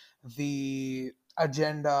promote the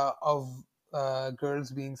agenda of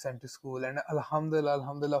girls being sent to school. And Alhamdulillah,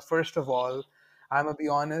 Alhamdulillah. First of all, I'm gonna be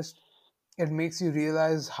honest, it makes you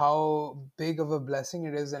realize how big of a blessing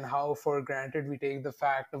it is and how for granted we take the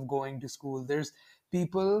fact of going to school. There's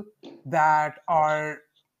people that are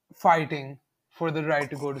fighting for the right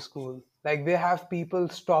to go to school. Like they have people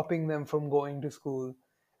stopping them from going to school.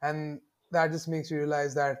 And that just makes you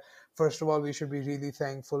realize that, first of all, we should be really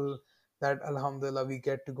thankful that, Alhamdulillah, we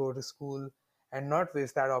get to go to school and not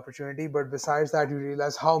waste that opportunity. But besides that, you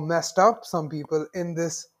realize how messed up some people in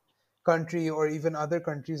this country or even other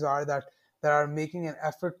countries are, that are making an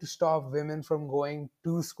effort to stop women from going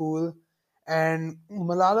to school. And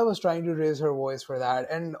Malala was trying to raise her voice for that,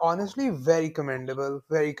 and honestly, very commendable,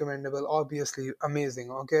 obviously amazing.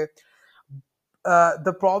 Okay,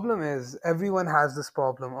 the problem is everyone has this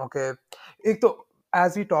problem. Okay, एक तो,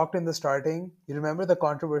 as we talked in the starting, you remember the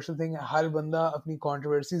controversial thing, हर बंदा अपनी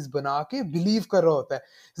controversies बना के believe कर रहा होता है.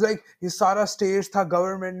 It's like ये सारा stage था,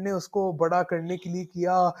 government ने उसको बड़ा करने के लिए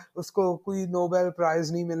किया, उसको कोई Nobel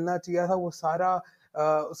Prize नहीं मिलना चाहिए था, वो सारा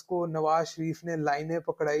उसको नवाज शरीफ ने लाइनें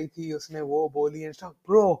पकड़ाई थी, उसने वो बोली and stuff.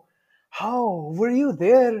 Bro, how were you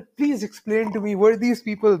there? Please explain to me. Were these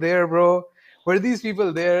people there, bro? Were these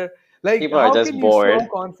people there? Like, People are just bored.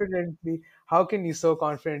 how can you so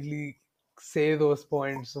confidently say those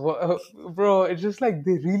points? Bro, it's just like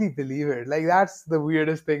they really believe it. Like, that's the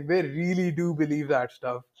weirdest thing. They really do believe that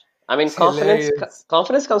stuff. I mean, It's hilarious.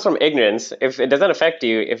 confidence comes from ignorance. If it doesn't affect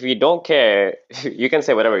you, if you don't care, you can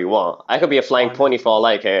say whatever you want. I could be a flying pony for Honestly, all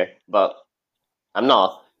I care, but I'm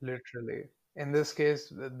not. literally. In this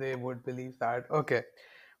case, they would believe that. Okay.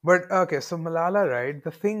 But okay, so Malala, right? The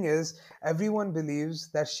thing is, everyone believes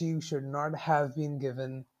that she should not have been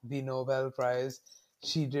given the Nobel Prize.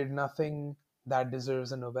 She did nothing that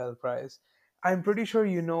deserves a Nobel Prize. I'm pretty sure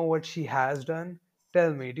you know what she has done.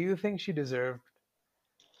 Tell me, do you think she deserved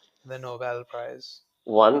the Nobel Prize,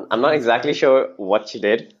 One, the I'm not Peace exactly Prize? sure what she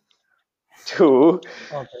did. Two,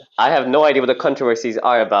 Okay, I have no idea what the controversies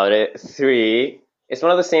are about it. Three, it's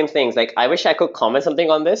one of the same things. Like, I wish I could comment something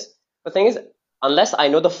on this. The thing is, unless I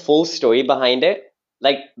know the full story behind it,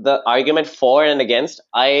 like the argument for and against,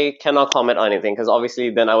 I cannot comment on anything because obviously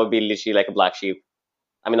then I would be literally like a black sheep.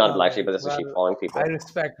 I mean, not a black okay. sheep, but just a Well, sheep following I people.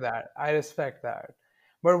 respect that. I respect that.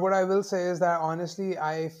 But what I will say is that honestly,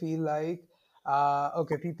 I feel like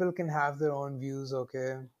okay, people can have their own views.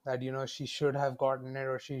 Okay, that she should have gotten it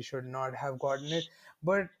or she should not have gotten it,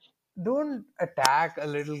 but don't attack a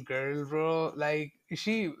little girl, bro. Like if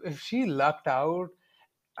she lucked out,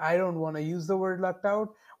 I don't want to use the word lucked out,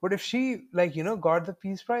 but if she got the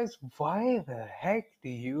Peace Prize, why the heck do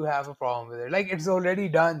you have a problem with it? Like it's already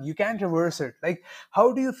done. You can't reverse it. Like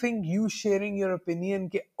how do you think you sharing your opinion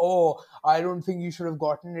oh, I don't think you should have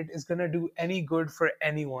gotten it is gonna do any good for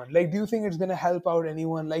anyone? Like do you think it's gonna help out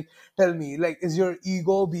anyone? Like tell me, like is your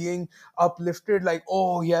ego being uplifted? Like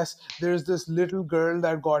oh yes, there's this little girl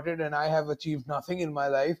that got it and I have achieved nothing in my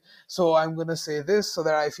life, so I'm gonna say this so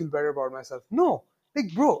that I feel better about myself. No,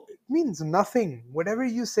 like, bro, it means nothing. Whatever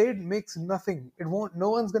you say, it makes nothing. It won't. No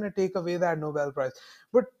one's gonna take away that Nobel Prize.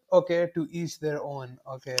 But okay, to each their own.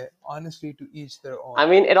 Okay, honestly, to each their I own.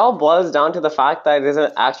 mean, it all boils down to the fact that there's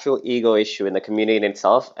an actual ego issue in the community in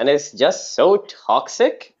itself, and it's just so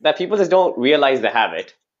toxic that people just don't realize they have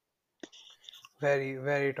it. Very,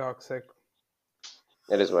 very toxic.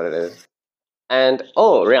 It is what it is. And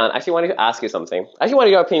oh, Riyan, I actually wanted to ask you something. I actually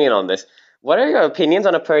wanted your opinion on this. What are your opinions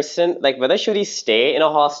on a person, like whether should he stay in a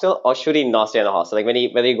hostel or should he not stay in a hostel? Like when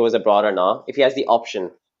whether he goes abroad or not, if he has the option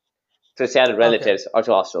to stay at Okay, relatives or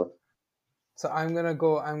to hostel. so I'm gonna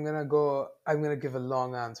go. I'm gonna give a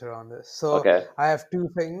long answer on this. So Okay. I have two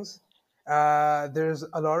things. There's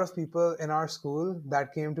a lot of people in our school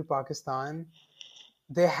that came to Pakistan.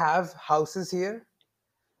 They have houses here,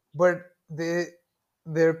 but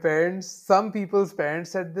their parents, some people's parents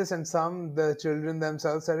said this and some the children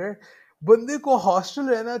themselves said it, बंदे को hostel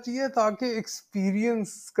रहना चाहिए ताकि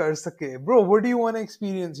experience कर सके. Bro, what do you want to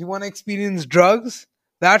experience? You want to experience drugs?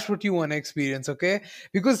 That's what you want to experience. Okay,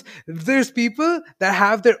 because there's people that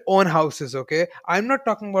have their own houses. Okay, I'm not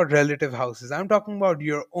talking about relative houses, I'm talking about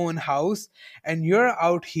your own house, and you're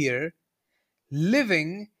out here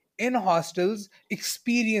living in hostels.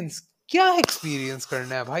 Experience, क्या experience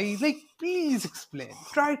करना है भाई? Like please explain,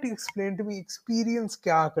 try to explain to me, experience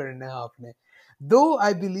क्या करना है आपने? Though I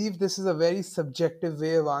believe this is a very subjective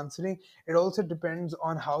way of answering, it also depends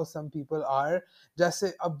on how some people are.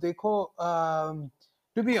 जैसे अब देखो,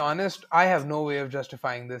 to be honest, I have no way of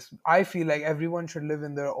justifying this. I feel like everyone should live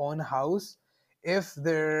in their own house if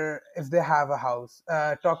they have a house.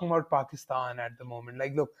 Talking about Pakistan at the moment,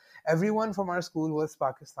 like look, everyone from our school was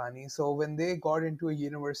Pakistani. So when they got into a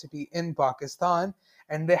university in Pakistan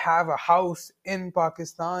and they have a house in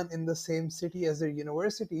Pakistan in the same city as their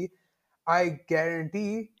university, I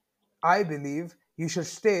guarantee, I believe you should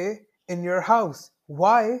stay in your house.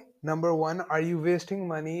 Why? Number one, are you wasting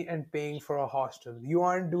money and paying for a hostel? You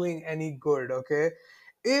aren't doing any good, okay?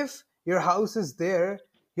 If your house is there,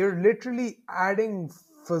 you're literally adding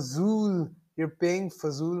fazul. You're paying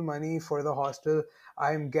fazul money for the hostel.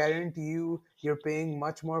 I'm guarantee you're paying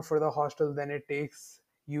much more for the hostel than it takes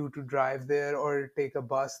you to drive there or take a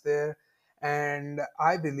bus there. And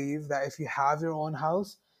I believe that if you have your own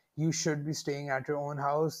house, you should be staying at your own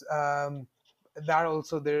house. That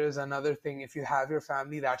also, there is another thing. If you have your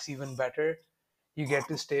family, that's even better. You get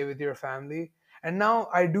to stay with your family. And now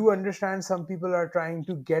I do understand some people are trying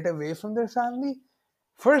to get away from their family.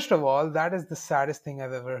 First of all, that is the saddest thing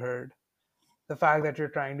I've ever heard. The fact that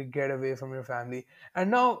you're trying to get away from your family.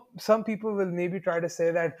 And now some people will maybe try to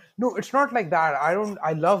say that, no, it's not like that.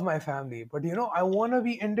 I love my family, but I want to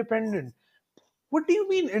be independent. What do you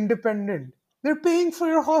mean independent? They're paying for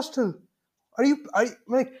your hostel. Are you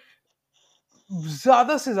like,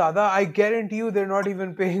 ज़्यादा से ज़्यादा, I guarantee you they're not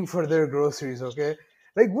even paying for their groceries, okay?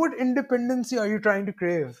 Like, what independency are you trying to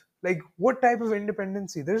crave? Like, what type of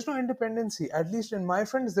independency? There's no independency. At least in my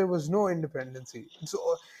friends, there was no independency.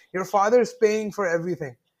 So, your father is paying for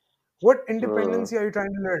everything. What Mm, independency are you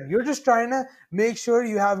trying to learn? You're just trying to make sure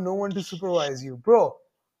you have no one to supervise you. Bro,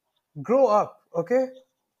 grow up, okay?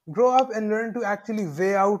 Grow up and learn to actually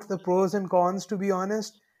weigh out the pros and cons, to be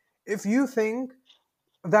honest. If you think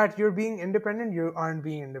that you're being independent, you aren't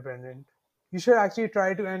being independent. You should actually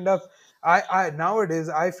try to end up. I nowadays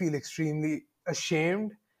I feel extremely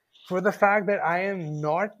ashamed for the fact that I am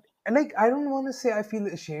not. And like, I don't want to say I feel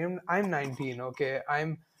ashamed. I'm 19, okay?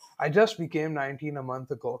 I just became 19 a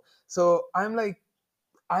month ago. So I'm like,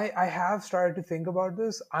 I have started to think about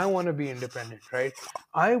this. I want to be independent, right?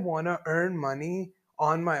 I want to earn money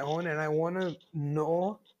on my own, and I want to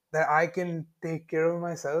know that I can take care of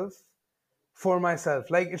myself for myself.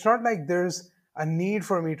 Like, it's not like there's a need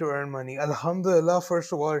for me to earn money. Alhamdulillah,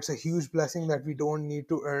 first of all, it's a huge blessing that we don't need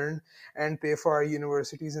to earn and pay for our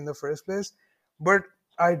universities in the first place. But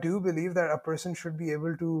I do believe that a person should be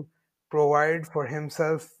able to provide for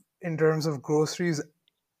himself in terms of groceries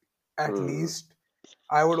at mm. least.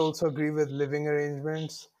 I would also agree with living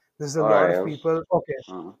arrangements. There's a All lot of right. people. Okay,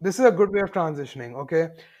 Mm, this is a good way of transitioning. Okay,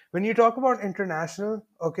 when you talk about international,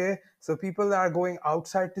 okay, so people that are going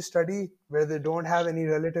outside to study where they don't have any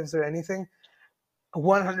relatives or anything,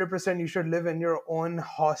 100% you should live in your own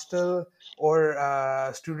hostel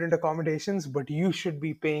or student accommodations, but you should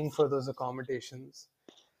be paying for those accommodations.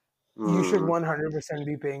 You should mm, 100%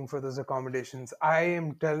 be paying for those accommodations. I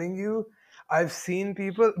am telling you, I've seen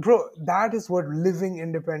people, bro, that is what living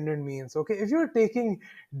independent means. Okay, if you're taking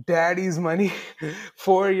daddy's money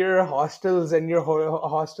for your hostels and your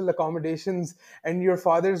hostel accommodations, and your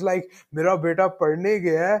father's like, मेरा बेटा पढ़ने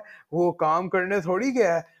गया है, वो काम करने थोड़ी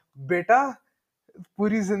गया है, बेटा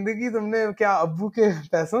पूरी जिंदगी तुमने क्या अब्बू के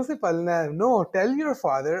पैसों से पलना है? No, tell your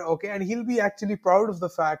father, okay, and he'll be actually proud of the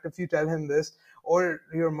fact if you tell him this, or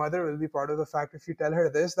your mother will be proud of the fact if you tell her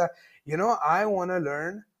this, that I want to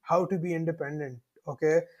learn how to be independent,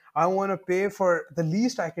 okay? I want to pay for the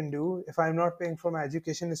least I can do if I'm not paying for my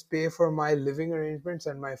education is pay for my living arrangements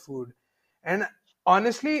and my food. And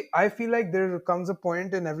honestly, I feel like there comes a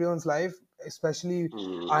point in everyone's life, especially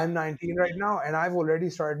mm, I'm 19 right now, and I've already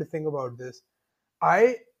started to think about this.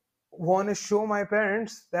 I want to show my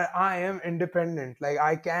parents that I am independent. Like,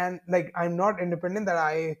 I can, like, I'm not independent, that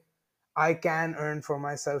I can earn for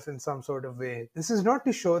myself in some sort of way. This is not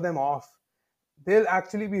to show them off. They'll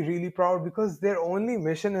actually be really proud because their only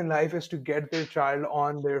mission in life is to get their child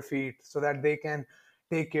on their feet so that they can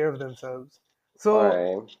take care of themselves. all So,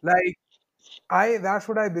 right. like, I that's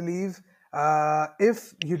what I believe.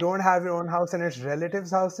 If you don't have your own house and it's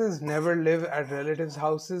relatives' houses, never live at relatives'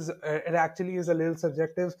 houses. It actually is a little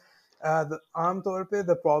subjective. आम तौर पे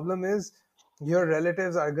the problem is your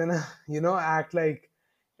relatives are gonna act like,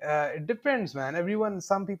 it depends, man.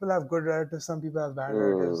 Some people have good relatives, some people have bad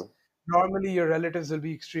relatives. Mm, Normally, your relatives will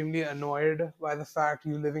be extremely annoyed by the fact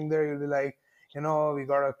you living there. You'll be like, we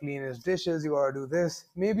gotta clean his dishes, you gotta do this.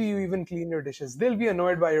 Maybe you even clean your dishes. They'll be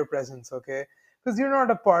annoyed by your presence, okay? Because you're not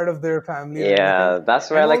a part of their family or anything. Yeah, that's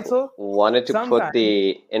where I And like also, wanted to put sometimes,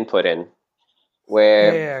 the input in.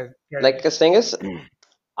 yeah, Where yeah, get like it. the thing is,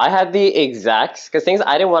 I had the exact because things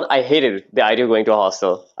I didn't want. I hated the idea of going to a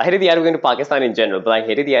hostel. I hated the idea of going to Pakistan in general, but I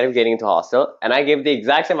hated the idea of getting into a hostel. And I gave the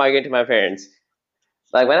exact same argument to my parents.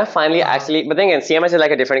 Like when I finally Uh-huh. actually, but then again, CMS is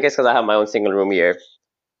like a different case because I have my own single room here.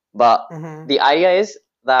 But Mm-hmm. the idea is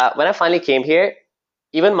that when I finally came here,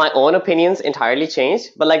 even my own opinions entirely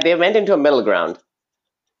changed. But like they went into a middle ground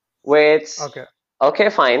where it's Okay. okay,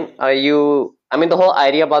 fine. Are you? I mean, the whole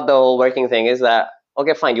idea about the whole working thing is that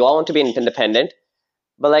okay, fine. You all want to be independent,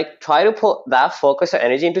 but like try to put that focus or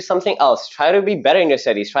energy into something else. Try to be better in your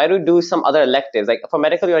studies. Try to do some other electives. Like for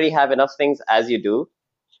medical, you already have enough things as you do.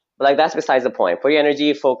 But like that's besides the point. Put your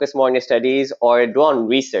energy, focus more on your studies, or do on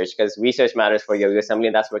research because research matters for your assembly,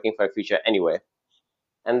 and that's working for your future anyway.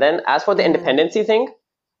 And then as for the Mm-hmm. independency thing,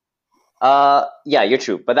 yeah, you're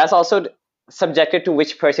true. But that's also subjected to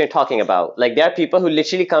which person you're talking about. Like there are people who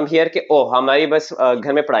literally come here कि oh हमारी बस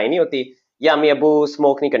घर में पढ़ाई नहीं होती या अम्मी अबू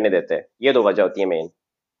स्मोक नहीं करने देते ये दो वजह होती है मेन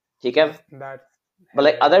ठीक है That's but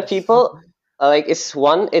like other hilarious. people like it's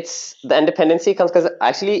the independency comes because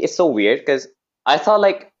actually it's so weird because I thought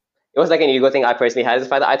like it was like an ego thing I personally had is the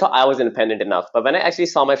fact that I thought I was independent enough but when I actually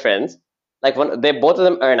saw my friends like one they both of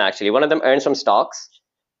them earn actually one of them earns from stocks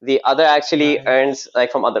the other actually Nice. earns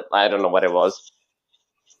like from other I don't know what it was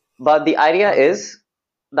but the idea Okay. is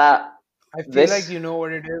that I feel like this you know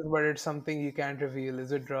what it is, but it's something you can't reveal.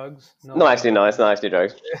 Is it drugs? no No, actually not no it's not drugs. actually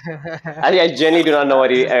drugs I genuinely do not know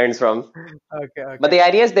what he earns from Okay, but okay. the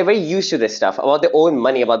idea is they're very used to this stuff about their own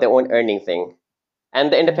money about their own earning thing.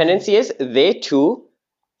 And the Mm-hmm. independency is they too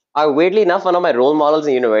are weirdly enough one of my role models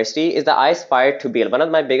in university is that I aspired to be. One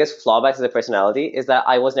of my biggest fallbacks as a personality is that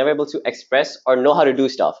I was never able to express or know how to do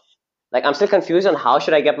stuff. Like I'm still confused on how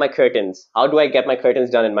should I get my curtains? How do I get my curtains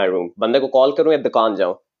done in my room? बंदे को call करूं या दुकान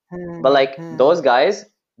जाऊं? But like Mm-hmm. those guys,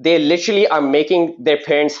 they literally are making their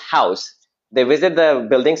parents' house. They visit the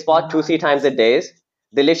building spot two, three times a Nice. day.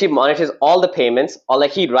 They literally monitors all the payments, or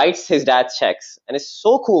like he writes his dad's checks. And it's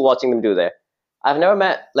so cool watching them do that. I've never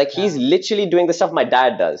met like he's Damn. literally doing the stuff my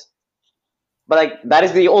dad does. But like that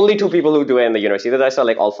is the Damn. only two people who do it in the university. The rest are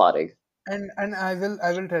like all farig. And I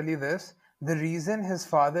will tell you this. The reason his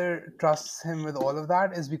father trusts him with all of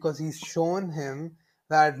that is because he's shown him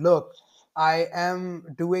that look, I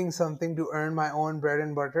am doing something to earn my own bread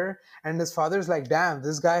and butter. And his father's like, damn,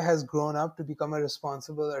 this guy has grown up to become a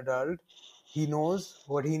responsible adult. He knows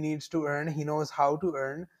what he needs to earn, he knows how to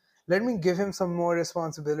earn. Let me give him some more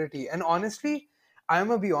responsibility. And honestly, I'm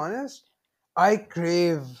gonna be honest, I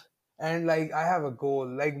crave and like I have a goal.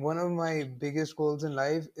 Like one of my biggest goals in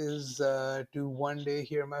life is to one day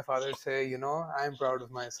hear my father say, I'm proud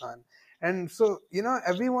of my son. And so,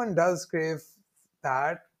 everyone does crave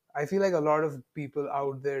that. I feel like a lot of people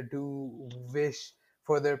out there do wish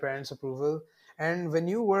for their parents' approval. And when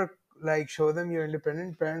you work, like show them you're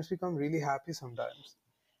independent, parents become really happy sometimes,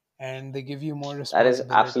 and they give you more That is responsibility.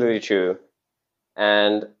 absolutely true.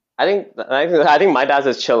 And I think my dad's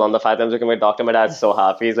just chill on the fact that I'm looking at my doctor. My dad's so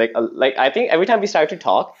happy. He's like I think every time we start to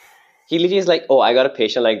talk, he literally is like, "Oh, I got a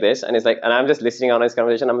patient like this," and it's like, and I'm just listening on his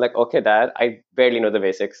conversation. I'm like, "Okay, dad, I barely know the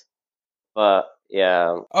basics, but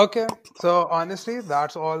yeah, Okay, so honestly,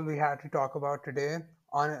 that's all we had to talk about today.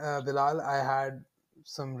 On Bilal, I had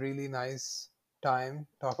some really nice time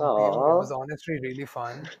talking to you. It was oh, honestly really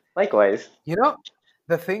fun. likewise, You know,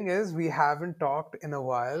 the thing is, we haven't talked in a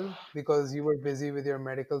while because you were busy with your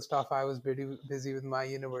medical stuff. I was busy with my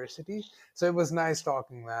university. So it was nice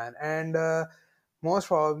talking, man. And most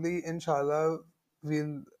probably, inshallah,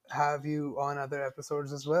 we'll have you on other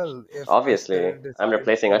episodes as well if obviously, Ashtar I'm decides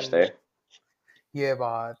replacing to. Ashtar. Yeah,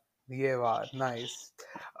 baat. Yeah, baat. Nice.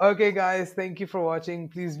 Okay, guys, thank you for watching.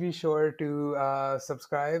 Please be sure to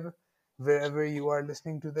subscribe wherever you are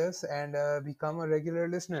listening to this and become a regular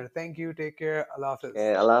listener. Thank you. Take care. Allah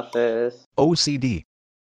Okay, Hafiz. Allah Hafiz. OCD.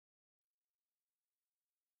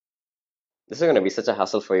 This is gonna be such a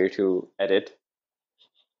hassle for you to edit.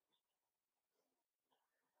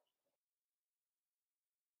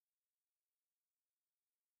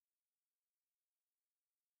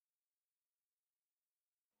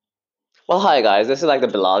 Well, hi guys, this is like the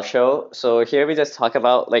Bilal show. So here we just talk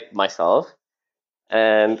about like myself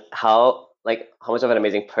and how much of an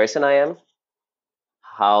amazing person I am,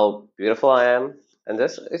 how beautiful I am, and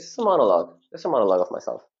this it's just a monologue. Just a monologue of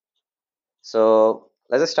myself. So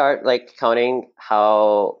let's just start like counting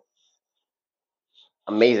how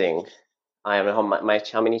amazing I am and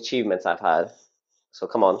how many achievements I've had. So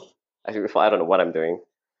come on. Actually, before I don't know what I'm doing.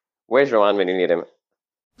 Where's Roman when you need him?